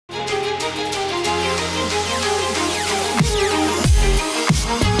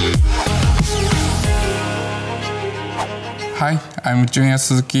Hi, I'm Junya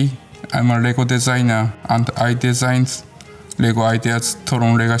Suzuki. I'm a LEGO designer and I designed LEGO Ideas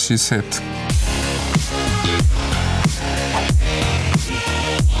TRON Legacy set.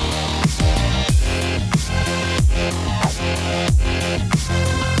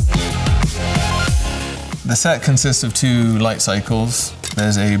 The set consists of two light cycles.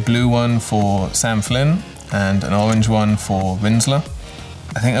 There's a blue one for Sam Flynn and an orange one for Rinzler.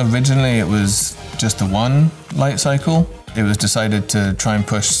 I think originally it was just the one light cycle. It was decided to try and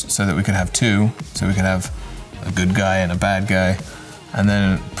push so that we could have two, so we could have a good guy and a bad guy, and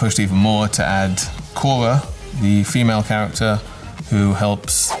then pushed even more to add Quorra, the female character who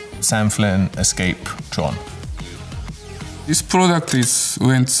helps Sam Flynn escape TRON. This product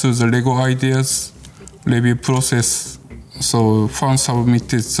went through the LEGO Ideas review process. So fans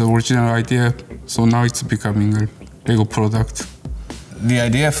submitted the original idea, so now it's becoming a LEGO product. The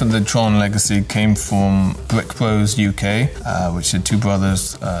idea for the TRON Legacy came from BrickBros UK, which are two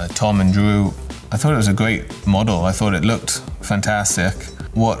brothers, Tom and Drew. I thought it was a great model. I thought it looked fantastic.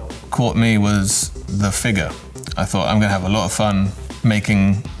 What caught me was the figure. I thought I'm gonna have a lot of fun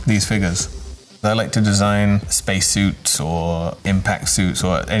making these figures. I like to design spacesuits or impact suits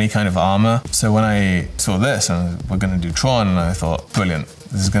or any kind of armor. So when I saw this and we're going to do TRON, I thought, brilliant.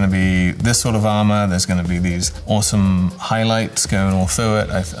 There's going to be this sort of armor, there's going to be these awesome highlights going all through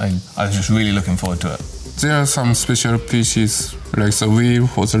it. I was just really looking forward to it. There are some special pieces, like the wheel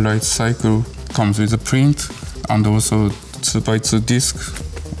for the light cycle comes with a print, and also 2x2 disc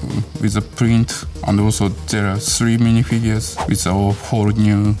with a print, and also there are 3 minifigures with a whole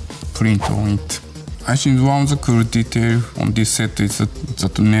new print on it. I think one of the cool details on this set is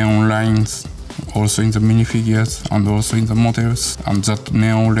that neon lines also in the minifigures and also in the models, and that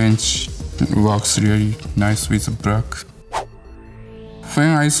neon orange works really nice with the black. When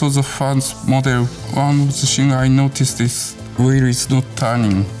I saw the fans model, one of the things I noticed is wheel is not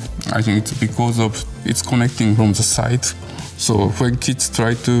turning. I think it's because of it's connecting from the side. So when kids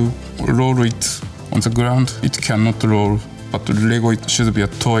try to roll it on the ground, it cannot roll. But LEGO, it should be a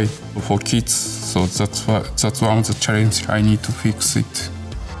toy for kids, so that's one of the challenges. I need to fix it.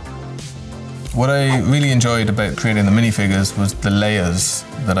 What I really enjoyed about creating the minifigures was the layers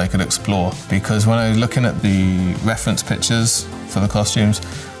that I could explore, because when I was looking at the reference pictures for the costumes,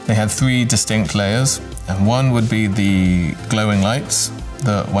 they had 3 distinct layers, and one would be the glowing lights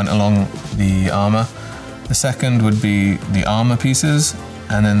that went along the armor. The second would be the armor pieces,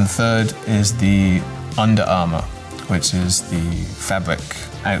 and then the third is the under armor, which is the fabric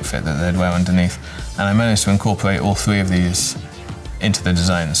outfit that they'd wear underneath. And I managed to incorporate all 3 of these into the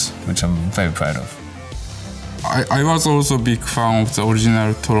designs, which I'm very proud of. I was also a big fan of the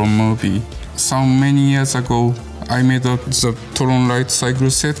original TRON movie. Many years ago, I made the TRON light cycle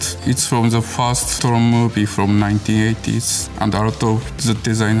set. It's from the first TRON movie from 1980s, and a lot of the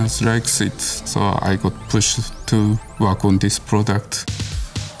designers likes it, so I got pushed to work on this product.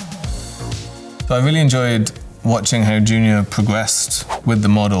 So I really enjoyed watching how Junya progressed with the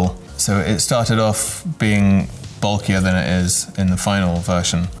model. So it started off being bulkier than it is in the final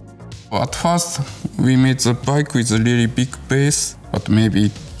version. At first, we made the bike with a really big base, but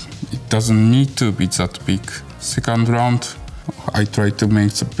maybe it doesn't need to be that big. Second round, I tried to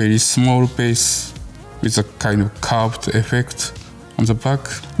make a very small base with a kind of curved effect on the back.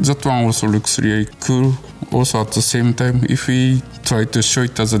 That one also looks really cool. Also at the same time, if we try to show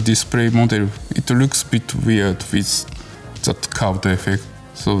it as a display model, it looks a bit weird with that curved effect.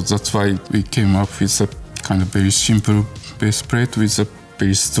 So that's why we came up with a kind of very simple base plate with a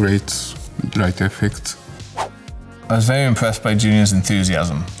very straight light effect. I was very impressed by Junya's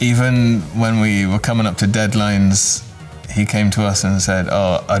enthusiasm. Even when we were coming up to deadlines, he came to us and said,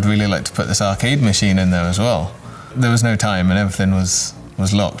 oh, I'd really like to put this arcade machine in there as well. There was no time and everything was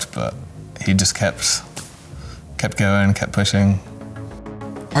locked, but he just kept going, kept pushing.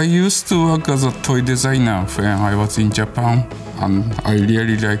 I used to work as a toy designer when I was in Japan, and I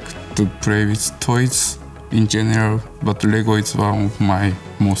really like to play with toys in general, but LEGO is one of my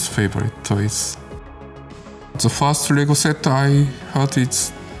most favorite toys. The first LEGO set I had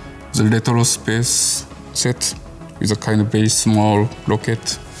is the retro space set with a kind of very small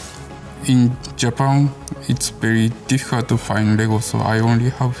rocket. In Japan, it's very difficult to find LEGO, so I only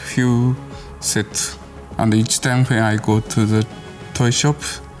have few sets. And each time when I go to the toy shop,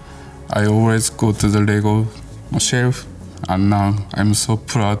 I always go to the LEGO shelf, and now I'm so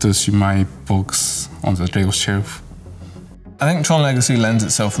proud to see my box on the LEGO shelf. I think TRON Legacy lends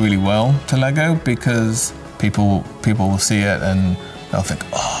itself really well to LEGO because people will see it and they'll think,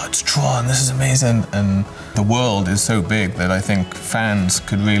 oh, it's TRON, this is amazing. And the world is so big that I think fans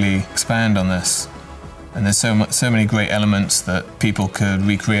could really expand on this And there's so many great elements that people could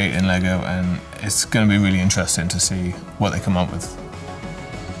recreate in LEGO, and it's going to be really interesting to see what they come up with.